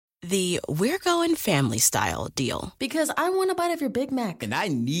The We're Going Family Style deal. Because I want a bite of your Big Mac. And I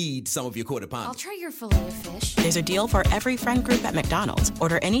need some of your Quarter Pounder. I'll try your Filet-O-Fish. There's a deal for every friend group at McDonald's.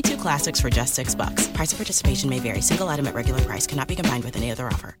 Order any 2 classics for just $6. Price of participation may vary. Single item at regular price cannot be combined with any other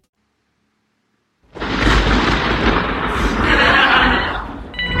offer.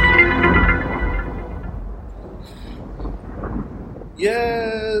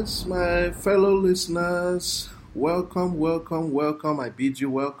 Yes, my fellow listeners, welcome. I bid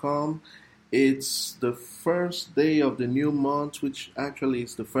you welcome. It's the first day of the new month, which actually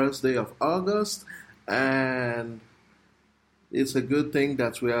is the first day of August, and it's a good thing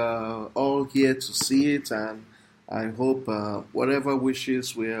that we are all here to see it, and I hope whatever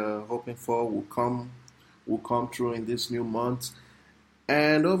wishes we are hoping for will come true in this new month.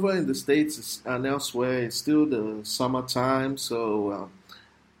 And over in the States and elsewhere, it's still the summertime, so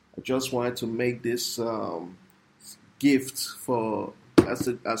I just wanted to make this gift as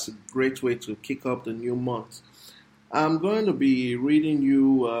a great way to kick off the new month. I'm going to be reading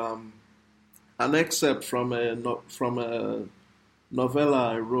you an excerpt from a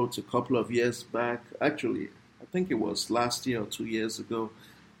novella I wrote a couple of years back. Actually, I think it was last year or 2 years ago.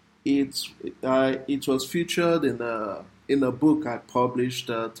 It was featured in a book I published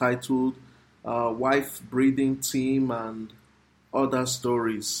titled Wife Breeding Team and Other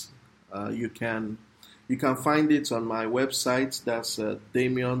Stories. You can find it on my website, that's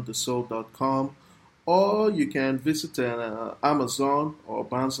DamianTheSoul.com, or you can visit Amazon or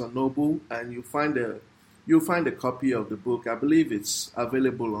Barnes & Noble, and you'll find a copy of the book. I believe it's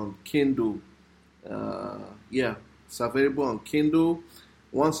available on Kindle. It's available on Kindle.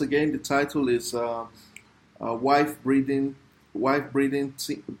 Once again, the title is Wife Breeding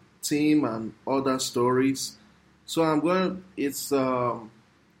Team and Other Stories. So it's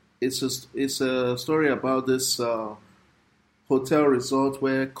a story about this hotel resort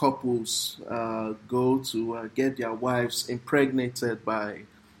where couples go to get their wives impregnated by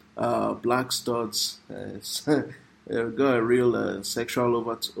black studs. They've got a real sexual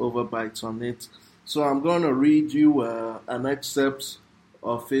overbite on it. So I'm going to read you an excerpt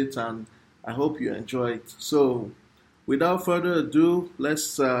of it, and I hope you enjoy it. So, without further ado,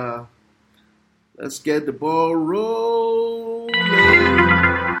 let's get the ball rolling.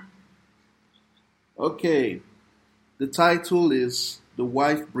 Okay, the title is The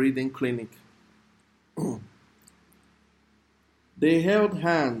Wife Breeding Clinic. They held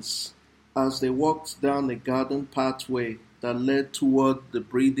hands as they walked down a garden pathway that led toward the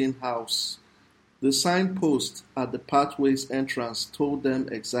breeding house. The signpost at the pathway's entrance told them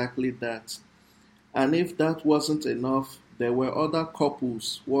exactly that. And if that wasn't enough, there were other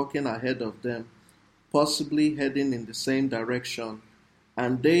couples walking ahead of them, possibly heading in the same direction,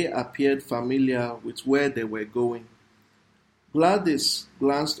 and they appeared familiar with where they were going. Gladys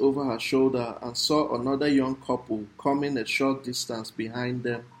glanced over her shoulder and saw another young couple coming a short distance behind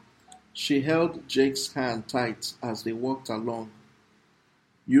them. She held Jake's hand tight as they walked along.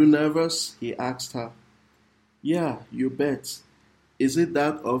 "You nervous?" he asked her. "Yeah, you bet. Is it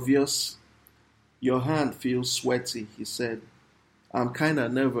that obvious?" "Your hand feels sweaty," he said. "I'm kinda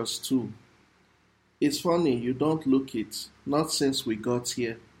nervous too." "It's funny you don't look it, not since we got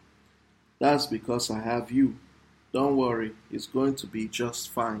here." "That's because I have you. Don't worry, it's going to be just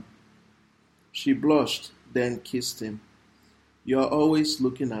fine." She blushed, then kissed him. "You're always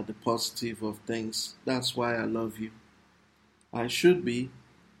looking at the positive of things. That's why I love you." "I should be.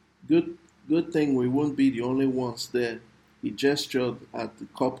 Good thing we won't be the only ones there." He gestured at the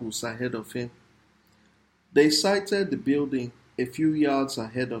couples ahead of him. They sighted the building a few yards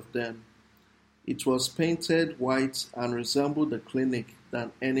ahead of them. It was painted white and resembled a clinic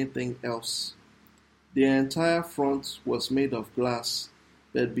than anything else. The entire front was made of glass,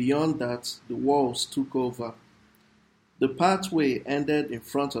 but beyond that, the walls took over. The pathway ended in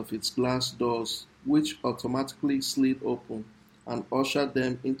front of its glass doors, which automatically slid open and ushered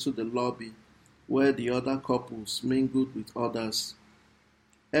them into the lobby, where the other couples mingled with others.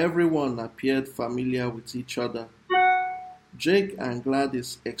 Everyone appeared familiar with each other. Jake and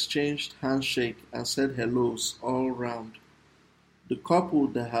Gladys exchanged handshake and said hellos all round. The couple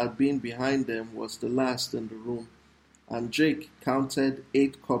that had been behind them was the last in the room, and Jake counted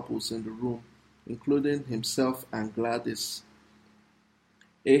 8 couples in the room, including himself and Gladys.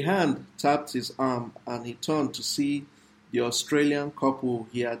 A hand tapped his arm, and he turned to see the Australian couple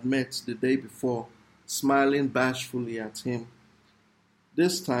he had met the day before, smiling bashfully at him.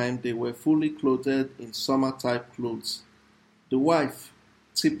 This time they were fully clothed in summer-type clothes. The wife,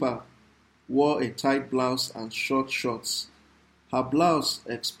 Tipper, wore a tight blouse and short shorts. Her blouse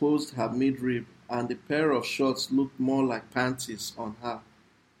exposed her midrib, and a pair of shorts looked more like panties on her.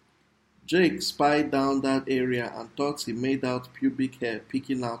 Jake spied down that area and thought he made out pubic hair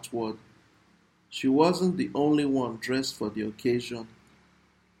peeking outward. She wasn't the only one dressed for the occasion.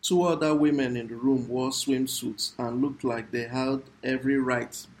 Two other women in the room wore swimsuits and looked like they had every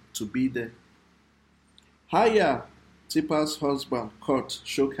right to be there. Hiya! Tipper's husband, Kurt,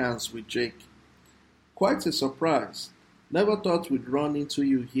 shook hands with Jake. Quite a surprise. Never thought we'd run into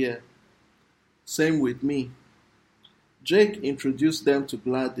you here. Same with me. Jake introduced them to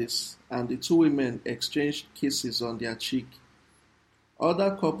Gladys, and the two women exchanged kisses on their cheek.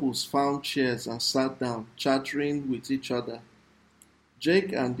 Other couples found chairs and sat down, chattering with each other.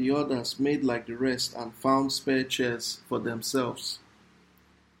 Jake and the others made like the rest and found spare chairs for themselves.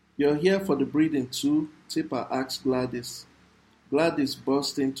 You're here for the breeding too? Tipper asked Gladys. Gladys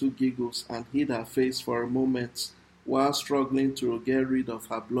burst into giggles and hid her face for a moment while struggling to get rid of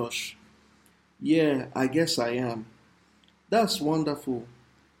her blush. Yeah, I guess I am. That's wonderful.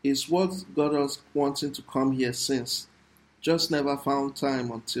 It's what got us wanting to come here since. Just never found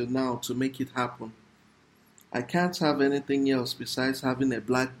time until now to make it happen. I can't have anything else besides having a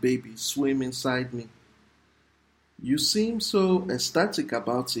black baby swim inside me. You seem so ecstatic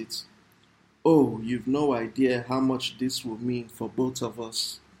about it. Oh, you've no idea how much this will mean for both of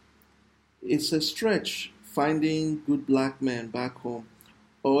us. It's a stretch finding good black men back home,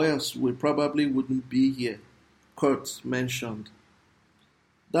 or else we probably wouldn't be here, Kurt mentioned.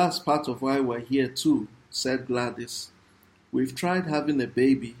 That's part of why we're here too, said Gladys. We've tried having a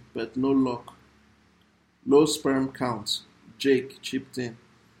baby, but no luck. Low sperm count, Jake chipped in.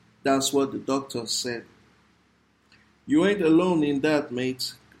 That's what the doctor said. You ain't alone in that,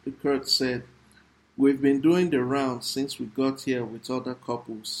 mate, Kurt said. We've been doing the rounds since we got here with other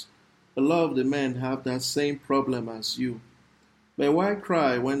couples. A lot of the men have that same problem as you. But why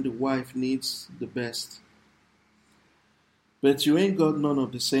cry when the wife needs the best? But you ain't got none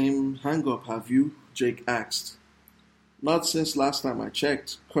of the same hang-up, have you? Jake asked. Not since last time I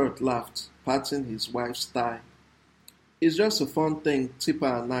checked, Kurt laughed, patting his wife's thigh. It's just a fun thing Tipper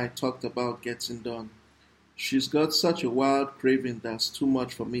and I talked about getting done. She's got such a wild craving that's too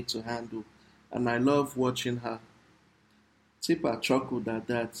much for me to handle, and I love watching her. Tipper chuckled at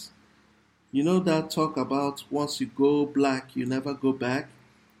that. You know that talk about once you go black, you never go back?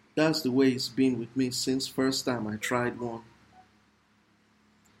 That's the way it's been with me since first time I tried one.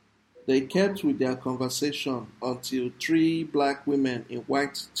 They kept with their conversation until three black women in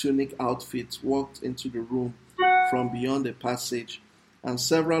white tunic outfits walked into the room from beyond the passage, and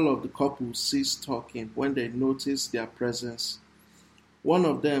several of the couples ceased talking when they noticed their presence. One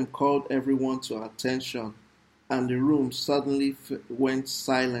of them called everyone to attention, and the room suddenly went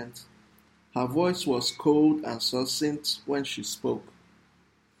silent. Her voice was cold and succinct when she spoke.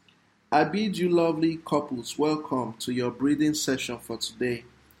 I bid you lovely couples welcome to your breeding session for today.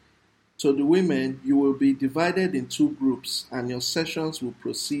 To the women, you will be divided in two groups, and your sessions will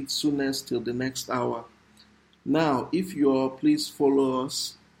proceed soonest till the next hour. Now, if you all please follow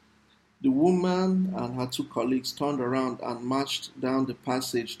us. The woman and her two colleagues turned around and marched down the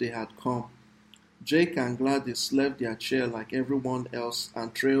passage they had come. Jake and Gladys left their chair like everyone else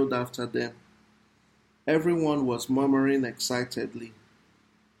and trailed after them. Everyone was murmuring excitedly.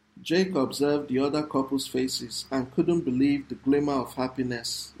 Jake observed the other couple's faces and couldn't believe the glimmer of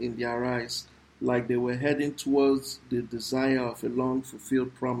happiness in their eyes, like they were heading towards the desire of a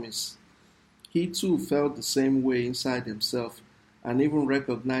long-fulfilled promise. He too felt the same way inside himself, and even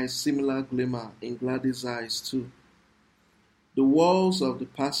recognized similar glimmer in Gladys' eyes too. The walls of the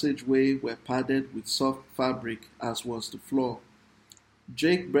passageway were padded with soft fabric, as was the floor.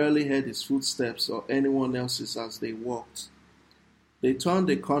 Jake barely heard his footsteps or anyone else's as they walked. They turned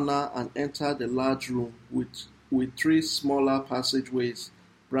a corner and entered a large room with three smaller passageways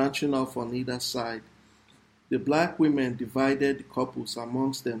branching off on either side. The black women divided the couples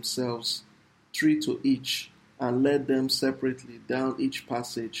amongst themselves, 3 to each, and led them separately down each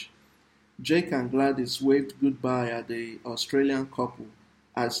passage. Jake and Gladys waved goodbye at the Australian couple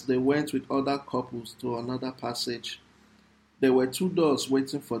as they went with other couples to another passage. There were 2 doors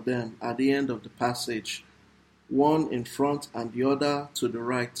waiting for them at the end of the passage, one in front and the other to the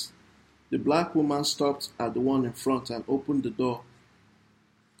right. The black woman stopped at the one in front and opened the door.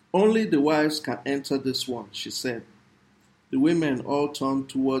 Only the wives can enter this one, she said. The women all turned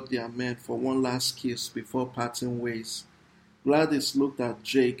toward their men for one last kiss before parting ways. Gladys looked at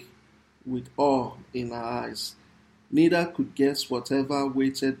Jake with awe in her eyes. Neither could guess whatever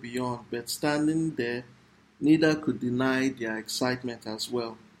waited beyond, but standing there, neither could deny their excitement as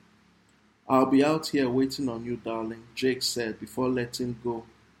well. I'll be out here waiting on you, darling, Jake said before letting go.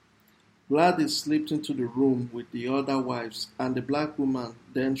 Gladys slipped into the room with the other wives, and the black woman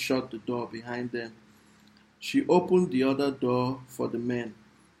then shut the door behind them. She opened the other door for the men.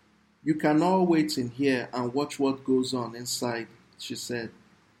 "You can all wait in here and watch what goes on inside," she said.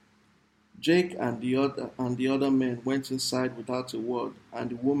 Jake and the other men went inside without a word,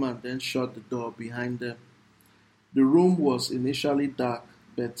 and the woman then shut the door behind them. The room was initially dark,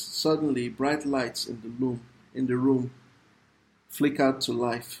 but suddenly bright lights in the room flickered to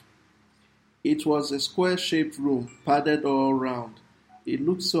life. It was a square-shaped room, padded all round. It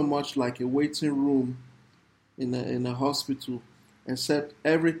looked so much like a waiting room in a hospital, except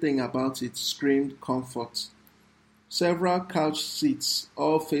everything about it screamed comfort. Several couch seats,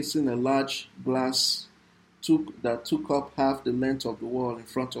 all facing a large glass that took up half the length of the wall in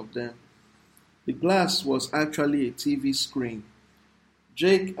front of them. The glass was actually a TV screen.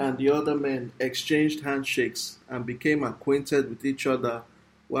 Jake and the other men exchanged handshakes and became acquainted with each other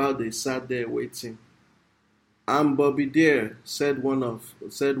while they sat there waiting. "I'm Bobby Dare," said one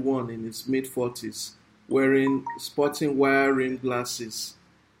in his mid-40s, sporting wire-rimmed glasses.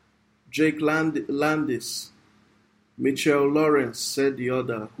 "Jake Landis." "Mitchell Lawrence," said the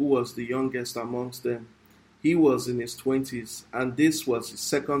other, who was the youngest amongst them. He was in his 20s, and this was his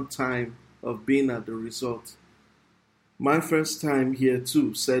second time of being at the resort. "My first time here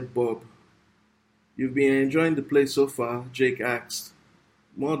too," said Bob. "You've been enjoying the place so far?" Jake asked.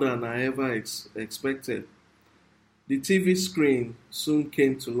 "More than I ever expected." The TV screen soon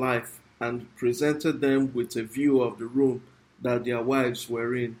came to life and presented them with a view of the room that their wives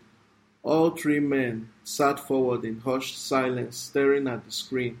were in. All three men sat forward in hushed silence, staring at the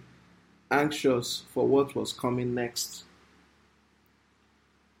screen, anxious for what was coming next.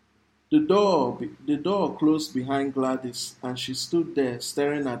 The door closed behind Gladys, and she stood there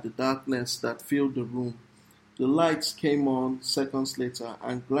staring at the darkness that filled the room. The lights came on seconds later,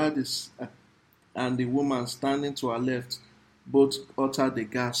 and Gladys and the woman standing to her left both uttered a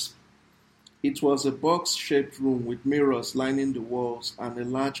gasp. It was a box-shaped room with mirrors lining the walls and a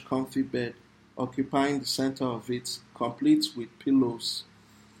large comfy bed occupying the center of it, complete with pillows.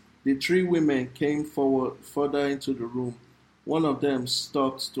 The three women came further into the room. One of them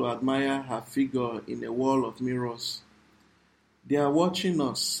stopped to admire her figure in a wall of mirrors. "They are watching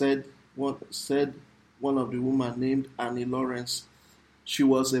us," said one of the women named Annie Lawrence. She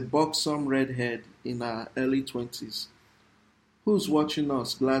was a buxom redhead in her early 20s. "Who's watching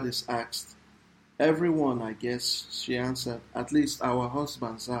us?" Gladys asked. "Everyone, I guess," she answered. "At least our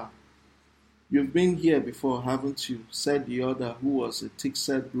husbands are." "You've been here before, haven't you?" said the other, who was a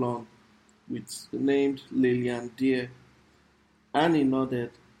thick-set blonde named Lillian Deere. Annie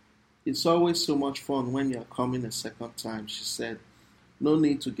nodded. "It's always so much fun when you're coming a second time," she said. "No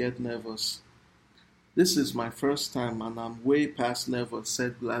need to get nervous." "This is my first time and I'm way past nervous,"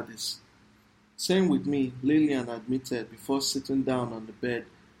 said Gladys. "Same with me," Lillian admitted before sitting down on the bed,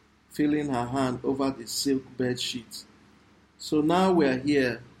 feeling her hand over the silk bed sheet. "So now we're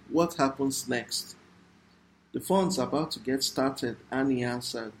here, what happens next?" "The fun's about to get started," Annie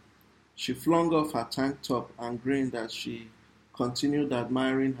answered. She flung off her tank top and grinned as she continued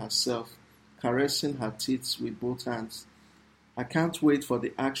admiring herself, caressing her tits with both hands. "I can't wait for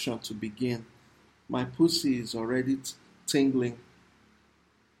the action to begin. My pussy is already tingling."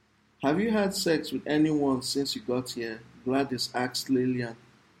 "Have you had sex with anyone since you got here?" Gladys asked Lillian,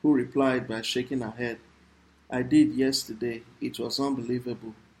 who replied by shaking her head. "I did yesterday. It was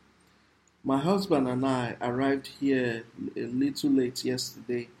unbelievable. My husband and I arrived here a little late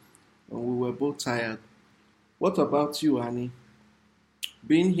yesterday, and we were both tired. What about you, Annie?"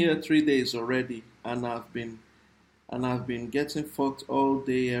 "Been here 3 days already, and I've been getting fucked all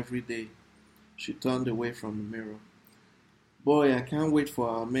day every day." She turned away from the mirror. "Boy, I can't wait for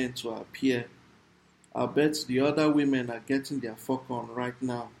our men to appear. I bet the other women are getting their fuck on right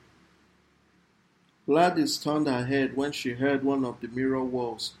now." Gladys turned her head when she heard one of the mirror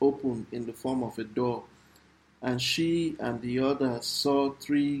walls open in the form of a door, and she and the others saw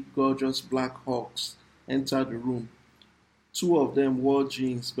 3 gorgeous black hawks enter the room. 2 of them wore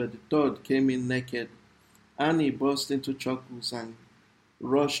jeans, but the third came in naked. Annie burst into chuckles and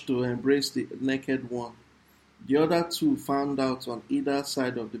rushed to embrace the naked one. The other 2 found out on either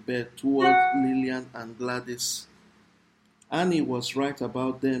side of the bed toward Lillian and Gladys. Annie was right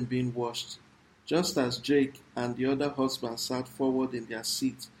about them being washed. Just as Jake and the other husband sat forward in their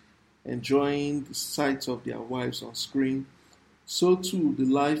seats, enjoying the sight of their wives on screen, so too the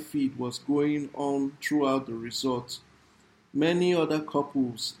live feed was going on throughout the resort. Many other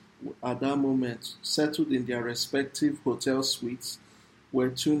couples at that moment, settled in their respective hotel suites, were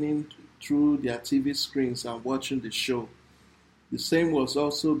tuning through their TV screens and watching the show. The same was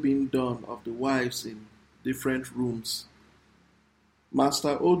also being done of the wives in different rooms.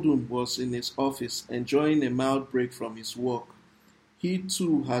 Master Odum was in his office enjoying a mild break from his work. He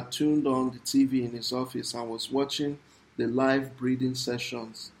too had tuned on the TV in his office and was watching the live breeding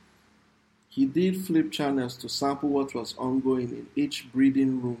sessions. He did flip channels to sample what was ongoing in each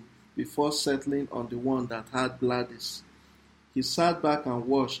breeding room before settling on the one that had Gladys. He sat back and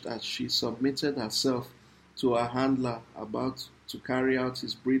watched as she submitted herself to her handler about to carry out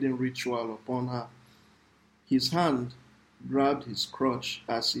his breeding ritual upon her. His hand grabbed his crotch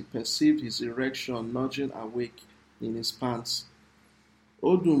as he perceived his erection nudging awake in his pants.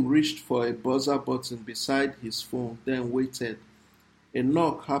 Odum reached for a buzzer button beside his phone, then waited. A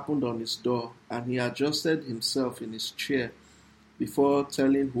knock happened on his door, and he adjusted himself in his chair before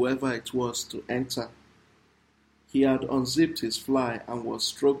telling whoever it was to enter. He had unzipped his fly and was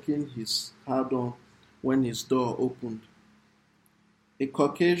stroking his hard-on when his door opened. A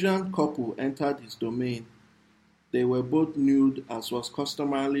Caucasian couple entered his domain. They were both nude, as was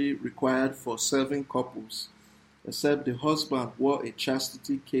customarily required for serving couples, except the husband wore a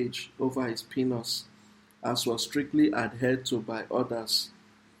chastity cage over his penis, as was strictly adhered to by others.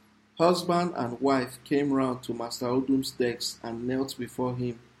 Husband and wife came round to Master Odum's desk and knelt before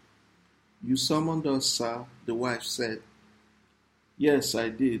him. "You summoned us, sir," the wife said. "Yes, I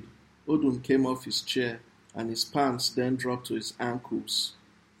did." Odum came off his chair, and his pants then dropped to his ankles.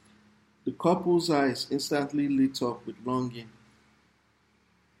 The couple's eyes instantly lit up with longing.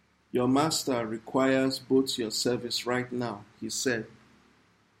 "Your master requires both your service right now," he said.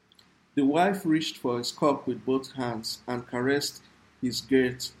 The wife reached for his cock with both hands and caressed his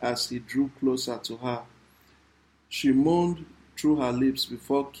girth as he drew closer to her. She moaned through her lips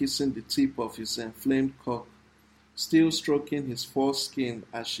before kissing the tip of his inflamed cock, still stroking his foreskin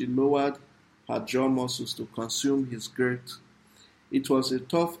as she lowered her jaw muscles to consume his girth. It was a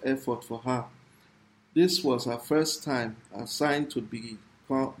tough effort for her. This was her first time assigned to be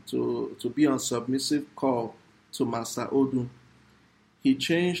on submissive call to Master Odum. He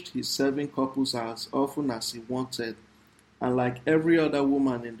changed his serving couples as often as he wanted, and like every other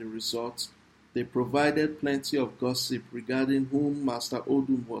woman in the resort, they provided plenty of gossip regarding whom Master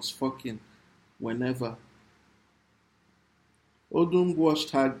Odum was fucking whenever. Odum watched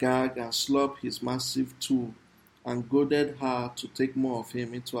her gag and slop his massive tool and goaded her to take more of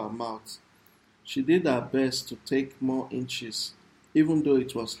him into her mouth. She did her best to take more inches, even though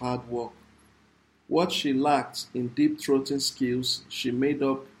it was hard work. What she lacked in deep-throating skills, she made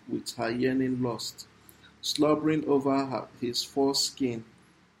up with her yearning lust, slobbering over his foreskin,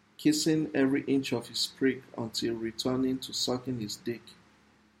 kissing every inch of his prick until returning to sucking his dick.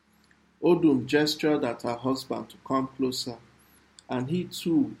 Odum gestured at her husband to come closer, and he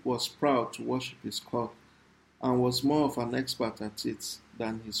too was proud to worship his cock, and was more of an expert at it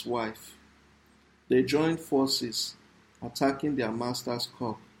than his wife. They joined forces, attacking their master's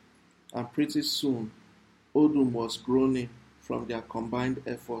cock, and pretty soon, Odum was groaning from their combined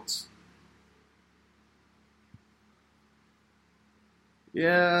efforts.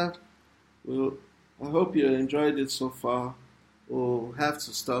 Yeah, well, I hope you enjoyed it so far. We'll have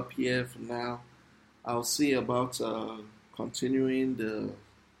to stop here for now. I'll see about continuing the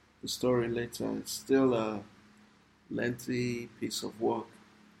story later. It's still a lengthy piece of work.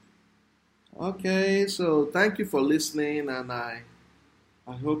 Okay, so thank you for listening, and I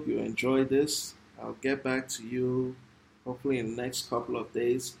hope you enjoyed this. I'll get back to you hopefully in the next couple of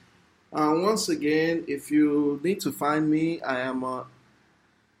days. Once again, if you need to find me, I am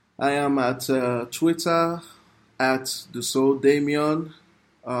at Twitter at The Soul Damien.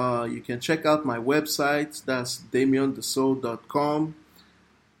 You can check out my website. That's damienthesoul.com.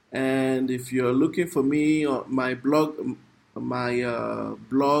 And if you're looking for me, my blog,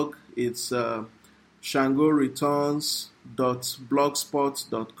 it's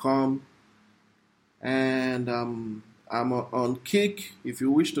shangoreturns.blogspot.com. And I'm on Kick. If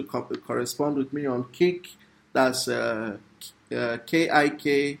you wish to correspond with me on Kick, that's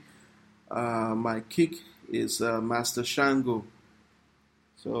KIK. My Kick is Master Shango.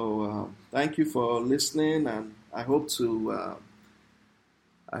 So thank you for listening, and I hope you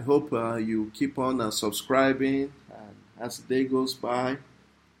keep on subscribing. And as the day goes by,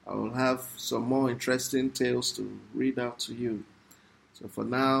 I will have some more interesting tales to read out to you. So for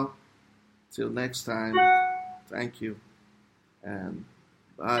now, till next time, thank you, and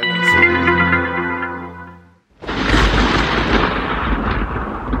bye.